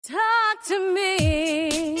talk to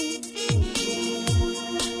me.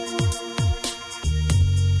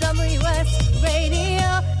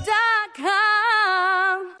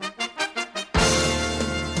 WSRadio.com.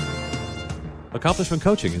 Accomplishment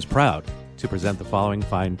Coaching is proud to present the following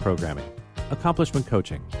fine programming. Accomplishment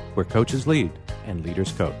Coaching, where coaches lead and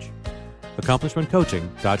leaders coach.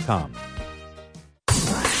 AccomplishmentCoaching.com.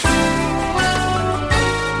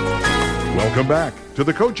 Welcome back to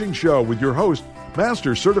The Coaching Show with your host,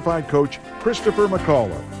 Master Certified Coach Christopher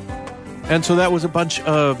McAuliffe. And so that was a bunch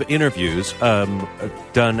of interviews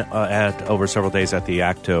done at over several days at the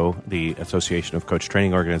ACTO, the Association of Coach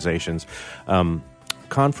Training Organizations,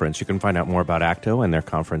 conference. You can find out more about ACTO and their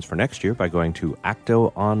conference for next year by going to ACTO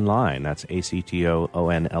Online. That's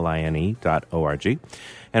ACTOONLINE.org.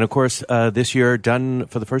 And, of course, this year done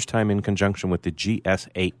for the first time in conjunction with the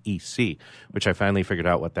GSAEC, which I finally figured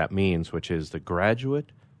out what that means, which is the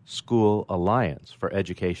Graduate School Alliance for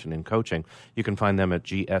Education and Coaching. You can find them at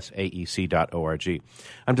gsaec.org.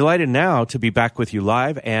 I'm delighted now to be back with you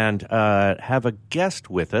live and have a guest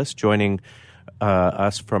with us joining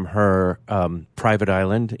us from her private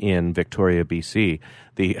island in Victoria, BC,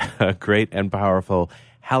 the great and powerful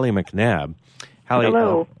Hallie McNabb. Hallie,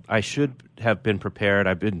 hello. I should have been prepared.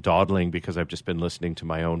 I've been dawdling because I've just been listening to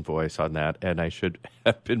my own voice on that, and I should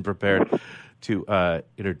have been prepared to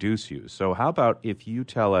introduce you. So how about if you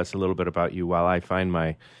tell us a little bit about you while I find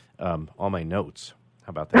my all my notes? How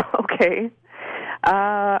about that? Okay.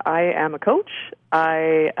 I am a coach.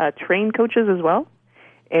 I train coaches as well.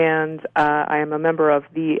 And I am a member of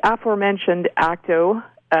the aforementioned ACTO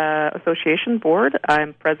Association Board.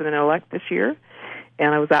 I'm president-elect this year,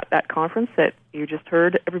 and I was at that conference that you just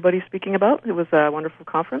heard everybody speaking about. It was a wonderful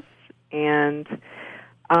conference, and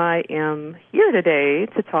I am here today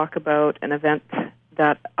to talk about an event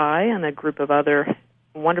that I and a group of other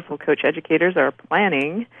wonderful coach educators are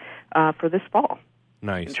planning for this fall.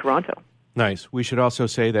 Nice. In Toronto. Nice. We should also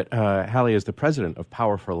say that Hallie is the president of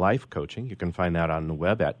Power for Life Coaching. You can find that on the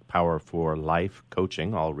web at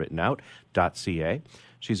powerforlifecoaching, all written out, .ca.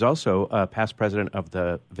 She's also past president of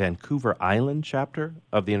the Vancouver Island chapter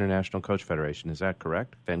of the International Coach Federation. Is that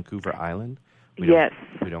correct? Vancouver Island? Yes.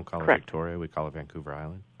 We don't call correct. it Victoria. We call it Vancouver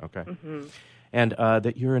Island. Okay. Mm-hmm. And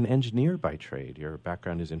that you're an engineer by trade. Your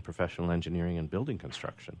background is in professional engineering and building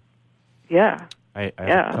construction. Yeah. I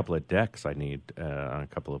have a couple of decks I need on a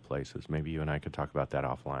couple of places. Maybe you and I could talk about that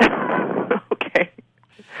offline. Okay.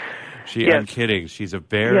 Yes. I'm kidding. She's a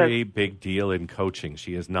very big deal in coaching.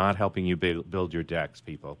 She is not helping you build your decks,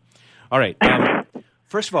 people. All right.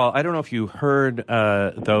 First of all, I don't know if you heard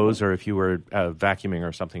those or if you were vacuuming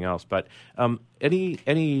or something else, but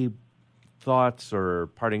any thoughts or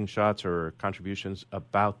parting shots or contributions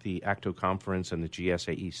about the ACTO conference and the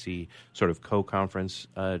GSAEC sort of co-conference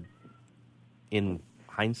in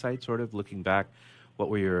hindsight, sort of looking back? What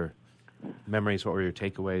were your memories? What were your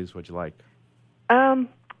takeaways? What'd you like? I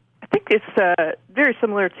think it's very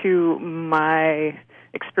similar to my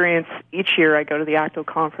experience each year I go to the ACTO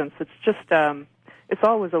conference. It's just, it's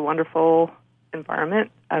always a wonderful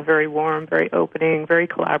environment, very warm, very opening, very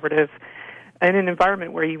collaborative, and an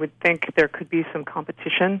environment where you would think there could be some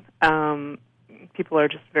competition. People are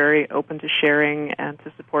just very open to sharing and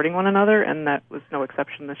to supporting one another, and that was no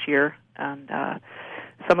exception this year. And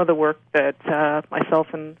some of the work that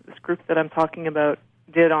myself and this group that I'm talking about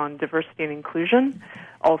did on diversity and inclusion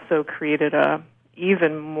also created a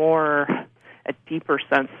deeper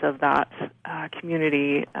sense of that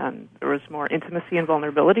community, and there was more intimacy and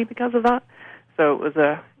vulnerability because of that. So it was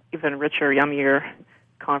a even richer, yummier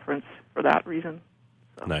conference for that reason.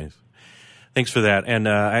 So. Nice. Thanks for that. And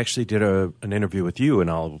I actually did an interview with you,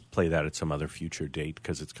 and I'll play that at some other future date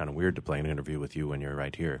because it's kind of weird to play an interview with you when you're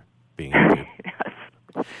right here being interviewed. Yes.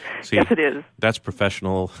 See, yes, it is. That's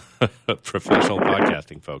professional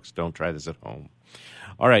podcasting, folks. Don't try this at home.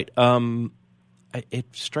 All right. It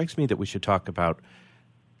strikes me that we should talk about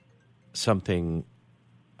something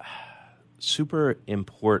super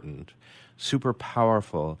important, super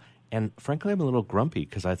powerful, and frankly, I'm a little grumpy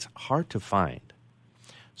because it's hard to find.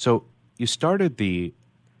 So you started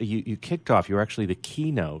you kicked off, you were actually the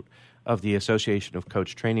keynote of the Association of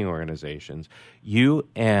Coach Training Organizations. You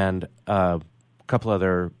and a couple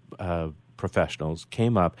other professionals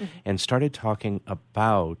came up and started talking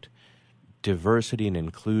about diversity and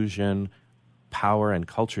inclusion, power and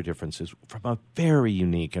culture differences from a very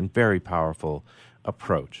unique and very powerful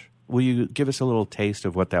approach. Will you give us a little taste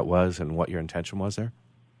of what that was and what your intention was there?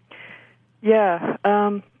 Yeah.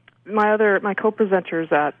 My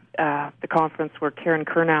co-presenters at the conference were Karen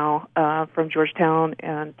Kurnow from Georgetown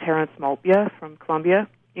and Terrence Malpia from Columbia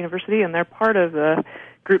University, and they're part of the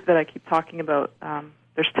group that I keep talking about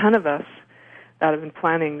there's 10 of us that have been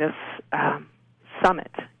planning this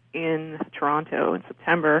summit in Toronto in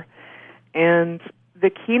September, and the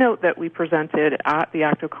keynote that we presented at the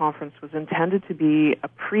ACTO conference was intended to be a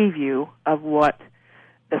preview of what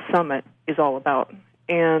the summit is all about.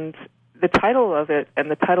 And the title of it and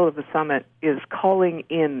the title of the summit is Calling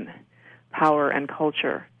In Power and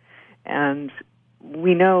Culture. And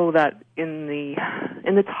we know that in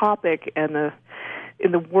the topic and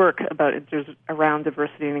in the work about it, there's around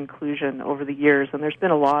diversity and inclusion over the years, and there's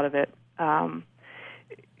been a lot of it.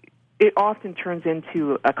 It often turns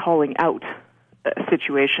into a calling out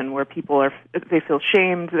situation where they feel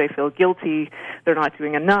shamed, they feel guilty, they're not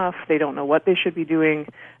doing enough, they don't know what they should be doing.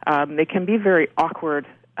 They can be very awkward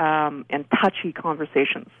and touchy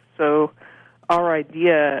conversations. So our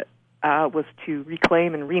idea was to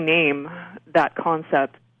reclaim and rename that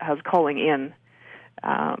concept as calling in.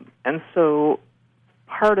 And so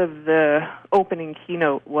part of the opening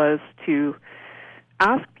keynote was to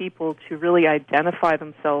ask people to really identify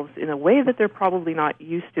themselves in a way that they're probably not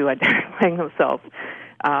used to identifying themselves.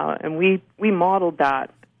 And we modeled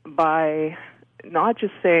that by not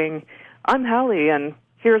just saying, I'm Hallie, and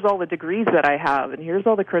here's all the degrees that I have, and here's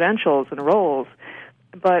all the credentials and roles,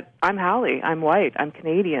 but I'm Hallie, I'm white, I'm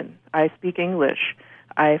Canadian, I speak English,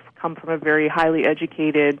 I've come from a very highly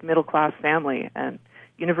educated middle-class family, and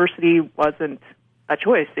university wasn't a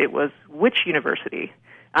choice, it was which university.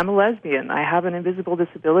 I'm a lesbian, I have an invisible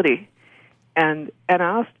disability, and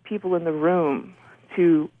asked people in the room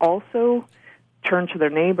to also turn to their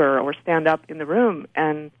neighbor or stand up in the room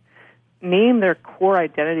and name their core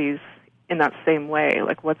identities in that same way,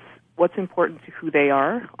 like what's important to who they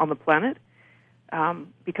are on the planet,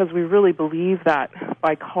 because we really believe that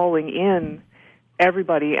by calling in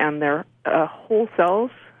everybody and their whole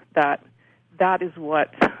selves, that is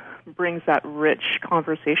what brings that rich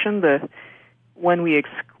conversation. When we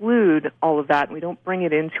exclude all of that and we don't bring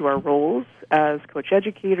it into our roles as coach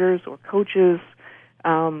educators or coaches,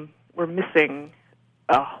 we're missing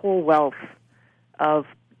a whole wealth of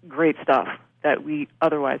great stuff that we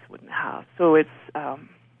otherwise wouldn't have. So it's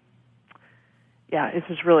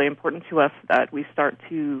just really important to us that we start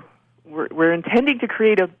to, we're intending to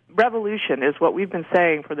create a revolution, is what we've been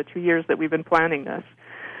saying for the 2 years that we've been planning this,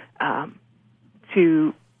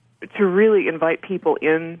 to really invite people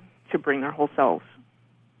in to bring their whole selves.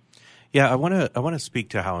 Yeah, I want to speak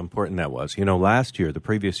to how important that was. You know, last year, the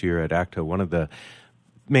previous year at ACTO, one of the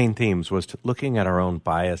main themes was looking at our own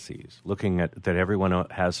biases, looking at that everyone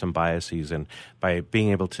has some biases, and by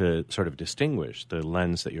being able to sort of distinguish the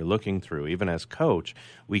lens that you're looking through, even as coach,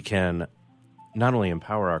 we can not only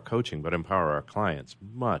empower our coaching, but empower our clients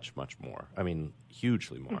much, much more. I mean,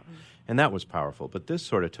 hugely more. Mm-hmm. And that was powerful. But this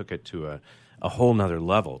sort of took it to a whole nother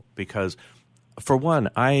level because, for one,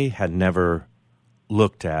 I had never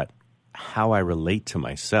looked at how I relate to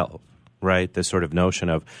myself, right? This sort of notion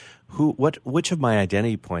of which of my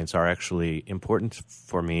identity points are actually important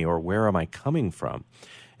for me, or where am I coming from?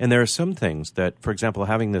 And there are some things that, for example,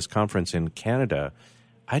 having this conference in Canada,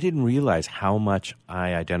 I didn't realize how much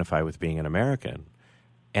I identify with being an American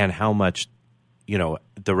and how much,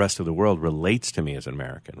 the rest of the world relates to me as an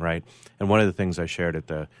American, right? And one of the things I shared at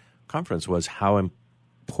the conference was how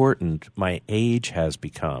important my age has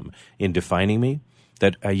become in defining me,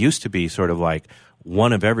 that I used to be sort of like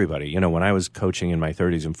one of everybody. When I was coaching in my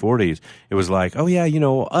 30s and 40s, it was like, oh, yeah,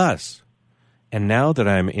 us. And now that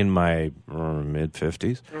I'm in my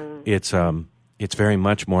mid-50s, it's very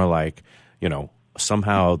much more like,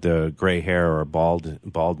 somehow the gray hair or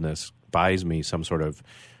baldness buys me some sort of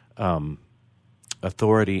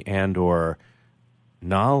authority and or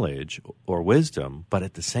knowledge or wisdom, but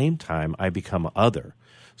at the same time, I become other.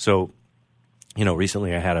 So,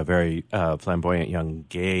 recently I had a very flamboyant young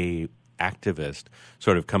gay activist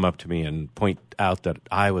sort of come up to me and point out that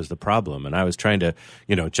I was the problem, and I was trying to,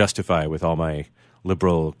 justify with all my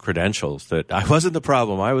liberal credentials that I wasn't the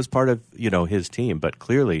problem. I was part of, his team, but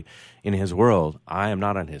clearly in his world, I am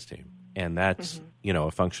not on his team. And that's,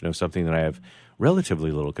 a function of something that I have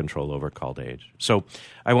relatively little control over called age. So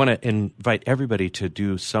I want to invite everybody to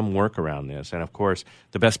do some work around this. And of course,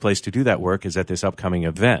 the best place to do that work is at this upcoming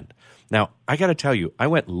event. Now, I got to tell you, I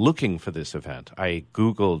went looking for this event. I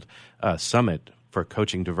Googled Summit for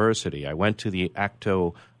Coaching Diversity. I went to the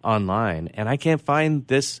ACTO online, and I can't find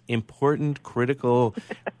this important, critical,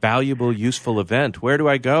 valuable, useful event. Where do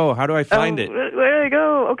I go? How do I find it? Where do I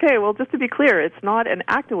go? Okay, well, just to be clear, it's not an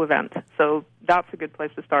ACTO event, so that's a good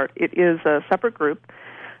place to start. It is a separate group,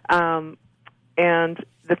 and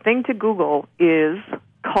the thing to Google is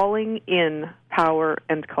Calling In Power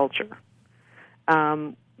and Culture.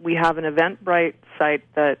 We have an Eventbrite site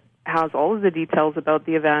that has all of the details about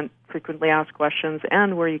the event, frequently asked questions,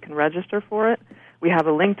 and where you can register for it. We have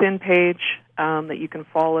a LinkedIn page that you can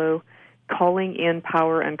follow. Calling in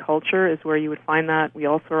Power and Culture is where you would find that. We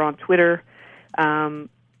also are on Twitter. To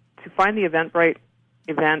find the Eventbrite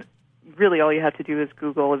event, really all you have to do is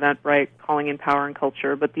Google Eventbrite, Calling in Power and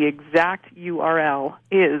Culture, but the exact URL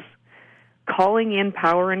is Calling in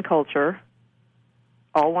Power and Culture,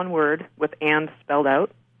 all one word with and spelled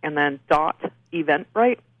out, and then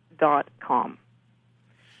 .eventbrite.com.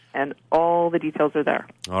 And all the details are there.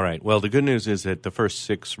 All right. Well, the good news is that the first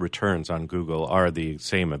 6 returns on Google are the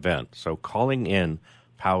same event. So Calling in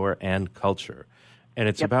Power and Culture. And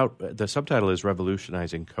it's about, the subtitle is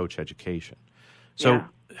Revolutionizing Coach Education. So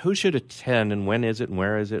who should attend, and when is it, and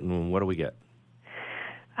where is it, and what do we get?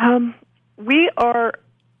 We are,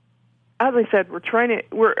 as I said,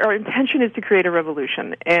 our intention is to create a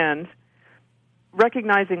revolution, and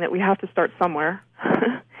recognizing that we have to start somewhere,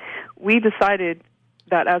 we decided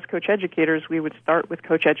that as coach educators, we would start with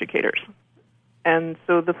coach educators. And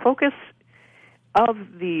so the focus of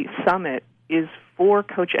the summit is for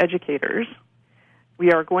coach educators.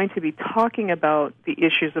 We are going to be talking about the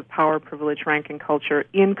issues of power, privilege, rank, and culture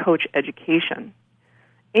in coach education.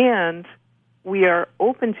 And we are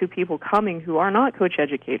open to people coming who are not coach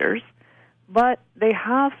educators, but they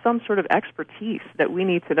have some sort of expertise that we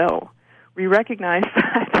need to know. We recognize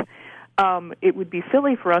that it would be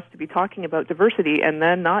silly for us to be talking about diversity and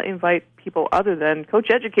then not invite people other than coach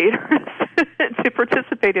educators to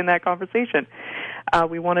participate in that conversation.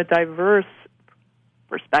 We want a diverse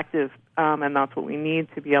perspective, and that's what we need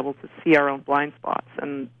to be able to see our own blind spots.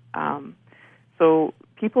 And so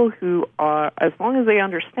people who are, as long as they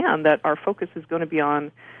understand that our focus is going to be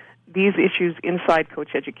on these issues inside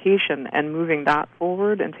coach education and moving that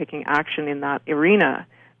forward and taking action in that arena,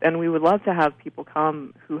 then we would love to have people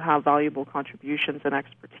come who have valuable contributions and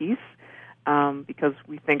expertise, because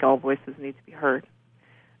we think all voices need to be heard.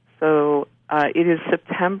 So it is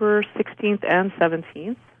September 16th and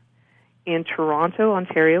 17th in Toronto,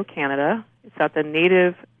 Ontario, Canada. It's at the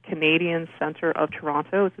Native Canadian Centre of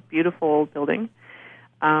Toronto. It's a beautiful old building.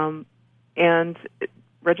 And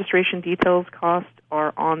registration details, cost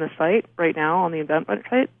are on the site right now, on the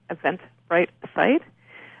Eventbrite site.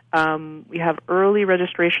 We have early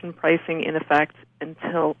registration pricing in effect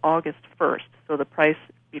until August 1st. So the price,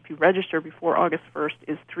 if you register before August 1st,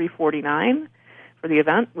 is $349 for the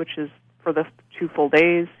event, which is for the 2 full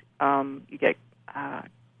days. You get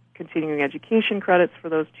continuing education credits for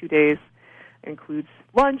those 2 days. It includes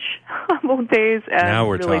lunch on both days. And now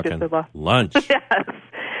we're really talking just lunch. Yes,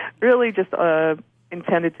 really just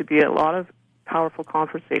intended to be a lot of powerful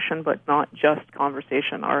conversation, but not just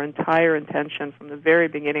conversation. Our entire intention from the very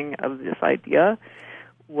beginning of this idea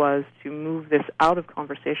was to move this out of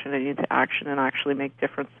conversation and into action and actually make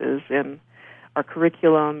differences in our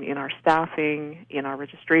curriculum, in our staffing, in our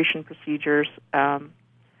registration procedures.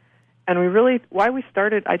 And we really, why we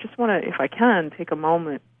started, I just want to, if I can, take a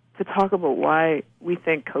moment to talk about why we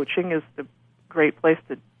think coaching is the great place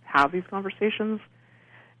to have these conversations.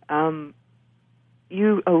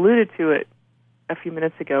 You alluded to it a few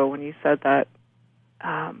minutes ago when you said that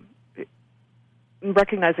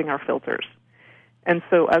recognizing our filters. And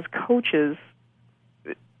so as coaches,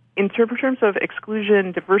 in terms of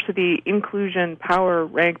exclusion, diversity, inclusion, power,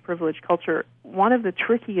 rank, privilege, culture, one of the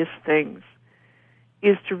trickiest things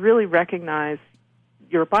is to really recognize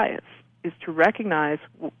your bias, is to recognize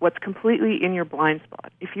what's completely in your blind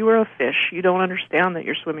spot. If you are a fish, you don't understand that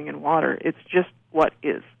you're swimming in water. It's just what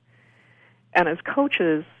is. And as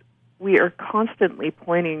coaches, we are constantly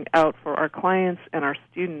pointing out for our clients and our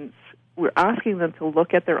students, we're asking them to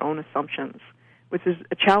look at their own assumptions, which is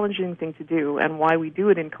a challenging thing to do, and why we do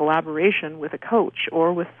it in collaboration with a coach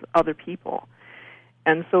or with other people.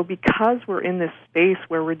 And so because we're in this space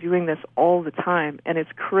where we're doing this all the time, and it's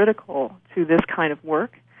critical to this kind of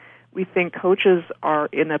work, we think coaches are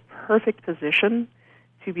in a perfect position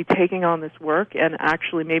to be taking on this work and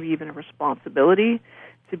actually maybe even a responsibility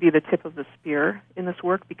to be the tip of the spear in this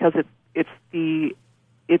work, because it's the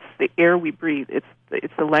air we breathe,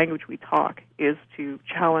 it's the language we talk, is to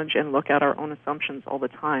challenge and look at our own assumptions all the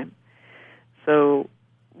time. So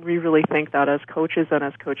we really think that as coaches and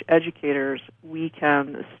as coach educators, we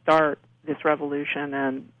can start this revolution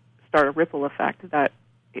and start a ripple effect that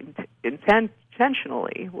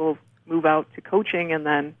intentionally will move out to coaching and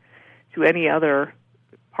then to any other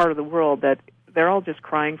part of the world that they're all just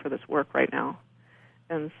crying for this work right now.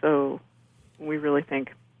 And so we really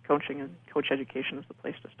think coaching and coach education is the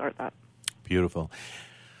place to start that. Beautiful.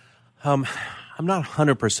 I'm not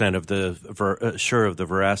 100% sure of the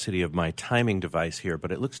veracity of my timing device here,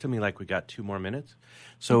 but it looks to me like we got 2 more minutes.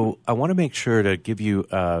 So I want to make sure to give you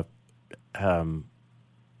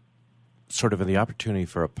sort of the opportunity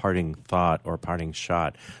for a parting thought or parting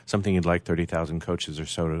shot, something you'd like 30,000 coaches or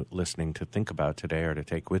so listening to think about today or to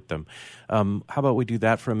take with them. How about we do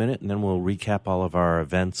that for a minute, and then we'll recap all of our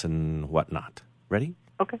events and whatnot. Ready?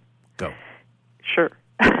 Okay. Go. Sure.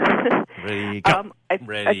 Ready, go. I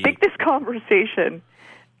think this conversation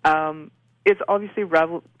is obviously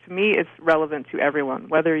to me, it's relevant to everyone,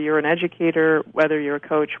 whether you're an educator, whether you're a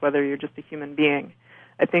coach, whether you're just a human being.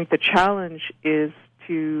 I think the challenge is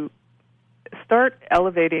to start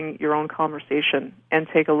elevating your own conversation and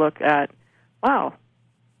take a look at, wow,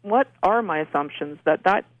 what are my assumptions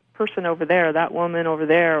that person over there, that woman over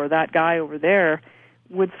there, or that guy over there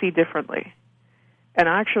would see differently? And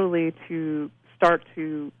actually to start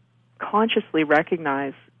to consciously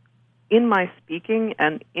recognize in my speaking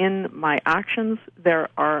and in my actions, there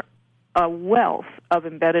are a wealth of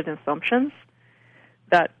embedded assumptions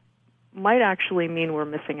that might actually mean we're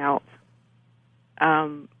missing out.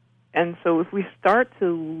 And so if we start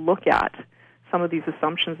to look at some of these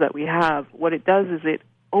assumptions that we have, what it does is it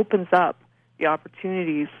opens up the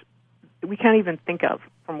opportunities that we can't even think of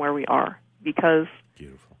from where we are, because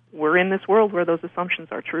we're in this world where those assumptions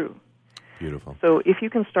are true. Beautiful. So if you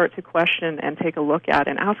can start to question and take a look at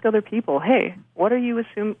and ask other people, hey, what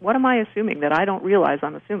am I assuming that I don't realize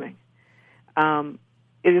I'm assuming?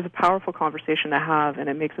 It is a powerful conversation to have, and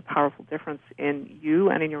it makes a powerful difference in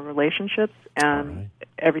you and in your relationships and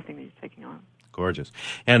everything that you're taking on. Gorgeous.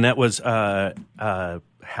 And that was Hallie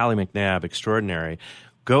McNabb, extraordinary.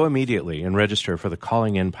 Go immediately and register for the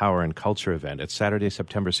Calling in Power and Culture event. It's Saturday,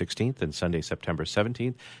 September 16th and Sunday, September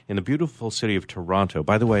 17th in the beautiful city of Toronto.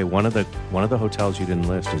 By the way, one of the hotels you didn't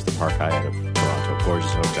list is the Park Hyatt of Toronto,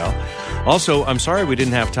 gorgeous hotel. Also, I'm sorry we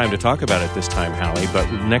didn't have time to talk about it this time, Hallie, but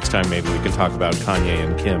next time maybe we can talk about Kanye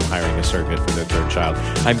and Kim hiring a surrogate for their 3rd child.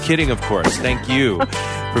 I'm kidding, of course. Thank you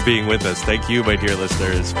for being with us. Thank you, my dear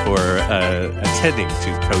listeners, for attending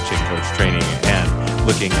to Coaching, Coach Training, and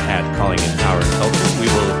looking at Calling in Power and Culture. We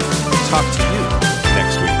will talk to you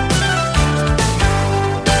next week.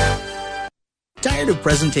 Tired of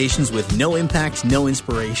presentations with no impact, no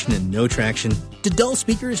inspiration, and no traction? Do dull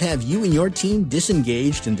speakers have you and your team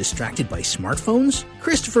disengaged and distracted by smartphones?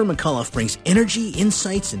 Christopher McAuliffe brings energy,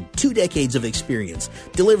 insights, and 2 decades of experience,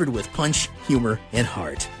 delivered with punch, humor, and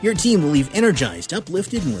heart. Your team will leave energized,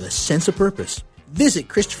 uplifted, and with a sense of purpose. Visit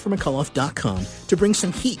ChristopherMcAuliffe.com to bring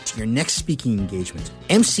some heat to your next speaking engagement.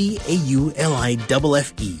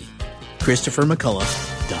 McAuliffe.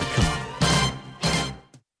 ChristopherMcAuliffe.com.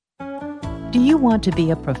 Do you want to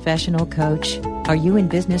be a professional coach? Are you in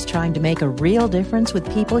business trying to make a real difference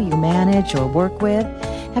with people you manage or work with?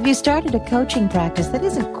 Have you started a coaching practice that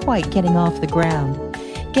isn't quite getting off the ground?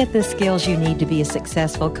 Get the skills you need to be a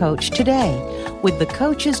successful coach today with the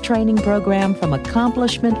Coaches Training Program from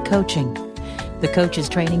Accomplishment Coaching. The Coaches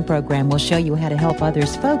Training Program will show you how to help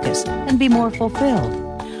others focus and be more fulfilled.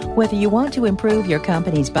 Whether you want to improve your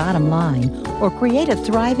company's bottom line or create a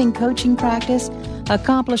thriving coaching practice,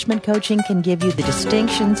 Accomplishment Coaching can give you the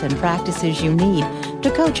distinctions and practices you need to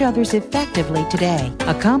coach others effectively today.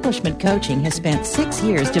 Accomplishment Coaching has spent 6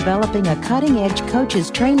 years developing a cutting-edge coaches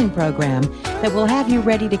training program that will have you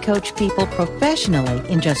ready to coach people professionally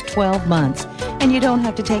in just 12 months, and you don't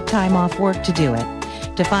have to take time off work to do it.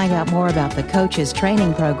 To find out more about the Coaches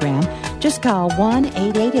Training Program, just call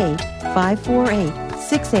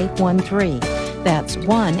 1-888-548-6813. That's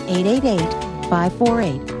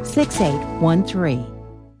 1-888-548-6813.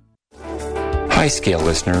 Hi, Scale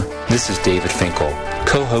listener. This is David Finkel,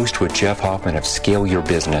 co-host with Jeff Hoffman of Scale Your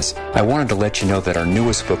Business. I wanted to let you know that our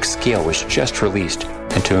newest book, Scale, was just released,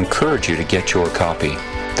 and to encourage you to get your copy.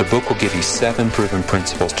 The book will give you 7 proven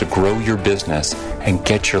principles to grow your business and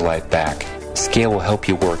get your life back. Scale will help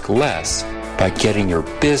you work less by getting your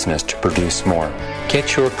business to produce more.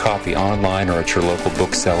 Get your copy online or at your local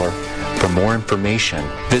bookseller. For more information,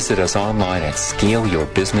 visit us online at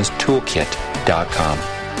scaleyourbusinesstoolkit.com.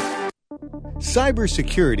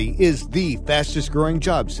 Cybersecurity is the fastest growing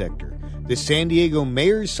job sector. The San Diego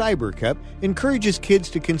Mayor's Cyber Cup encourages kids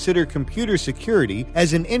to consider computer security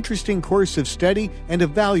as an interesting course of study and a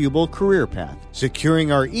valuable career path. Securing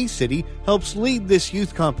Our eCity helps lead this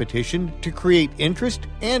youth competition to create interest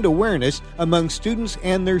and awareness among students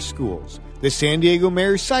and their schools. The San Diego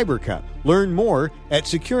Mayor's Cyber Cup. Learn more at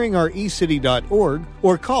securingourecity.org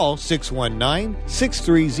or call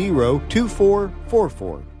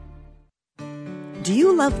 619-630-2444. Do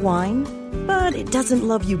you love wine, but it doesn't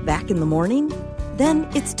love you back in the morning? Then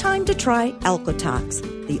it's time to try Alcotox,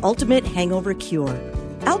 the ultimate hangover cure.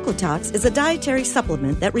 Alcotox is a dietary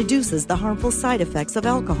supplement that reduces the harmful side effects of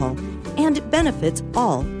alcohol, and it benefits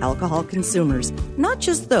all alcohol consumers, not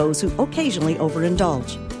just those who occasionally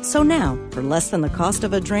overindulge. So now, for less than the cost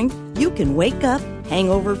of a drink, you can wake up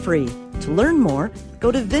hangover-free. To learn more,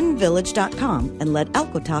 go to vinvillage.com and let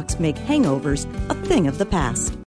Alcotox make hangovers a thing of the past.